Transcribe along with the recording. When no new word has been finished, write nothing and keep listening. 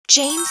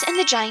James and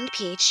the Giant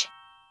Peach.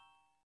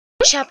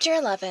 Chapter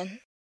 11.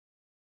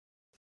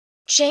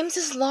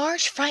 James's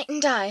large,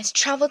 frightened eyes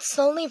traveled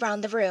slowly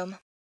round the room.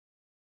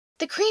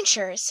 The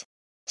creatures,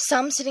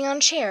 some sitting on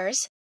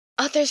chairs,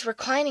 others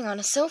reclining on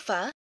a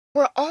sofa,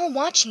 were all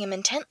watching him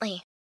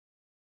intently.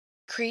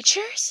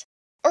 Creatures?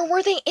 Or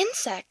were they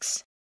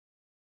insects?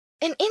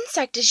 An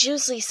insect is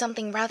usually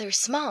something rather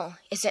small,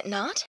 is it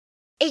not?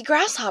 A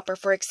grasshopper,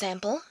 for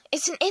example,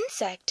 is an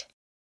insect.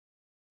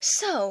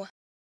 So,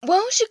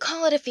 what would you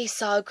call it if you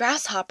saw a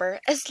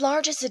grasshopper as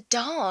large as a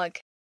dog?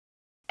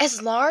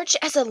 As large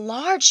as a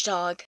large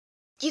dog.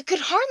 You could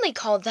hardly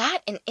call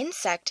that an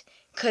insect,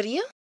 could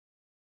you?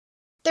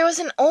 There was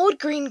an old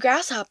green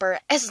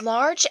grasshopper as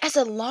large as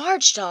a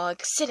large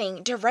dog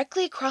sitting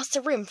directly across the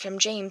room from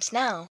James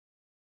now.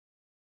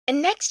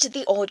 And next to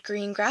the old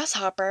green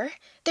grasshopper,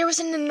 there was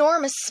an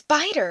enormous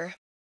spider.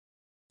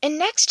 And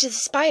next to the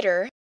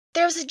spider,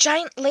 there was a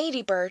giant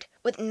ladybird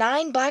with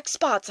 9 black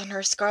spots on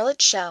her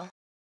scarlet shell.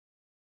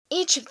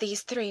 Each of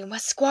these 3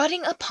 was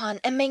squatting upon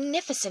a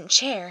magnificent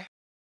chair.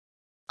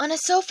 On a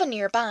sofa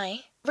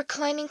nearby,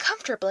 reclining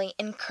comfortably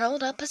in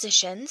curled-up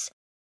positions,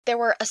 there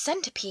were a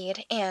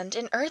centipede and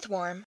an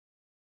earthworm.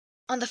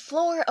 On the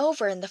floor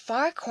over in the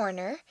far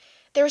corner,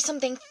 there was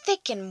something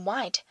thick and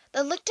white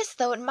that looked as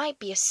though it might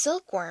be a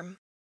silkworm,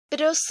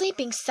 but it was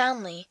sleeping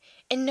soundly,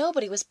 and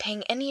nobody was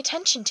paying any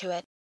attention to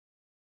it.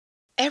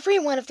 Every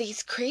one of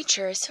these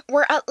creatures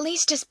were at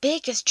least as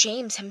big as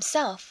James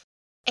himself,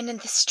 and in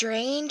the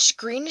strange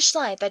greenish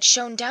light that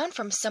shone down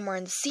from somewhere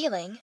in the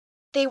ceiling,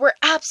 they were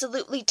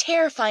absolutely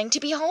terrifying to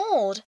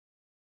behold.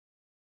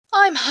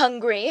 "I'm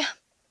hungry,"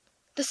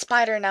 the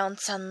spider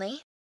announced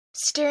suddenly,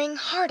 staring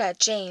hard at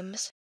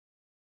James.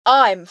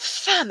 "I'm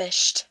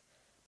famished,"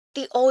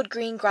 the old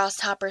green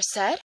grasshopper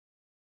said.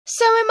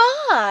 "So am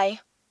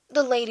I,"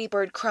 the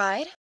ladybird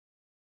cried.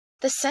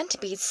 The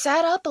centipede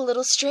sat up a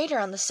little straighter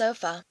on the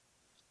sofa.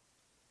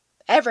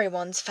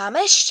 "Everyone's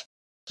famished,"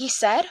 he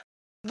said.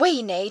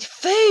 "We need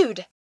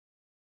food."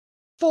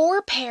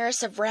 4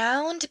 pairs of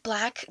round,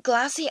 black,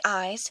 glassy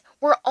eyes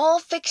were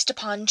all fixed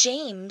upon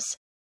James.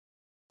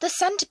 The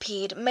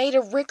centipede made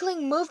a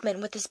wriggling movement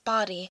with his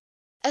body,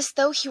 as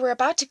though he were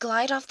about to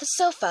glide off the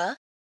sofa,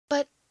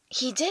 but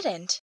he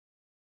didn't.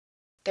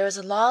 There was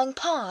a long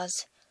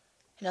pause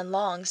and a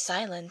long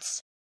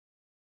silence.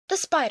 The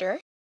spider,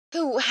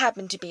 who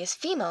happened to be a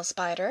female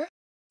spider,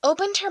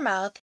 opened her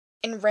mouth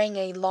and ran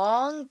a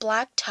long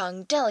black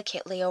tongue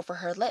delicately over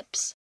her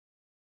lips.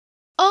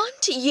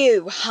 "Aren't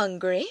you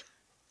hungry?"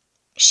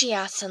 she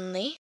asked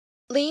suddenly,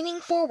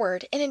 leaning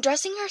forward and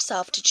addressing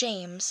herself to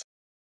James.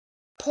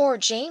 Poor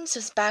James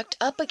was backed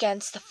up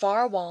against the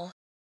far wall,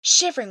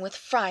 shivering with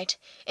fright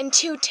and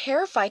too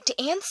terrified to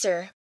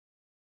answer.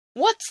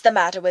 "What's the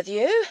matter with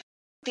you?"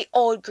 the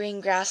old green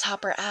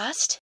grasshopper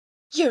asked.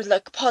 "You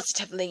look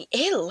positively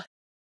ill."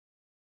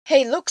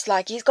 "He looks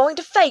like he's going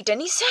to faint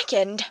any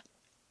second,"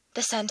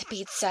 the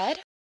centipede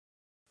said.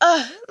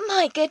 "Oh,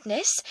 my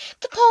goodness,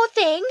 the poor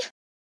thing!"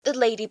 the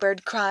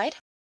ladybird cried.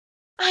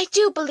 "I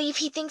do believe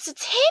he thinks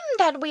it's him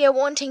that we are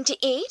wanting to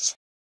eat."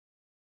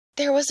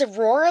 There was a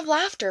roar of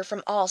laughter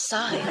from all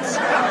sides.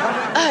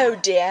 "Oh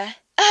dear,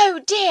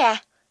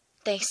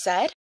 they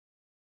said.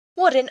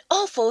 "What an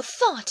awful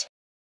thought!"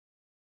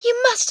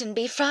 "You mustn't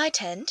be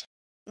frightened,"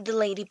 the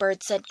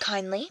ladybird said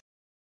kindly.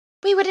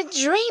 "We wouldn't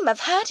dream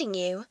of hurting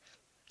you.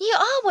 You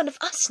are one of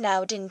us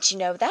now, didn't you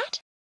know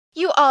that?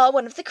 You are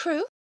one of the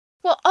crew.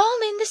 We're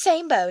all in the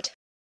same boat."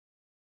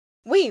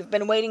 "We've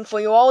been waiting for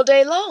you all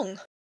day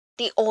long,"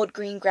 the old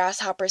green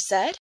grasshopper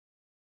said.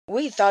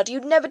 "We thought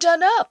you'd never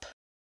turn up.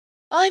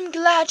 I'm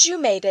glad you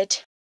made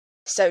it.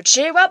 So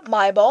cheer up,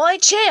 my boy,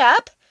 cheer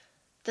up,"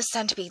 the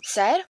centipede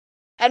said.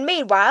 "And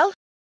meanwhile,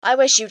 I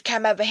wish you'd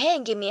come over here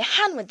and give me a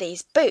hand with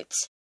these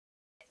boots.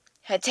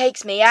 It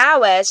takes me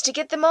hours to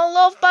get them all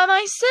off by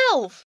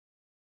myself."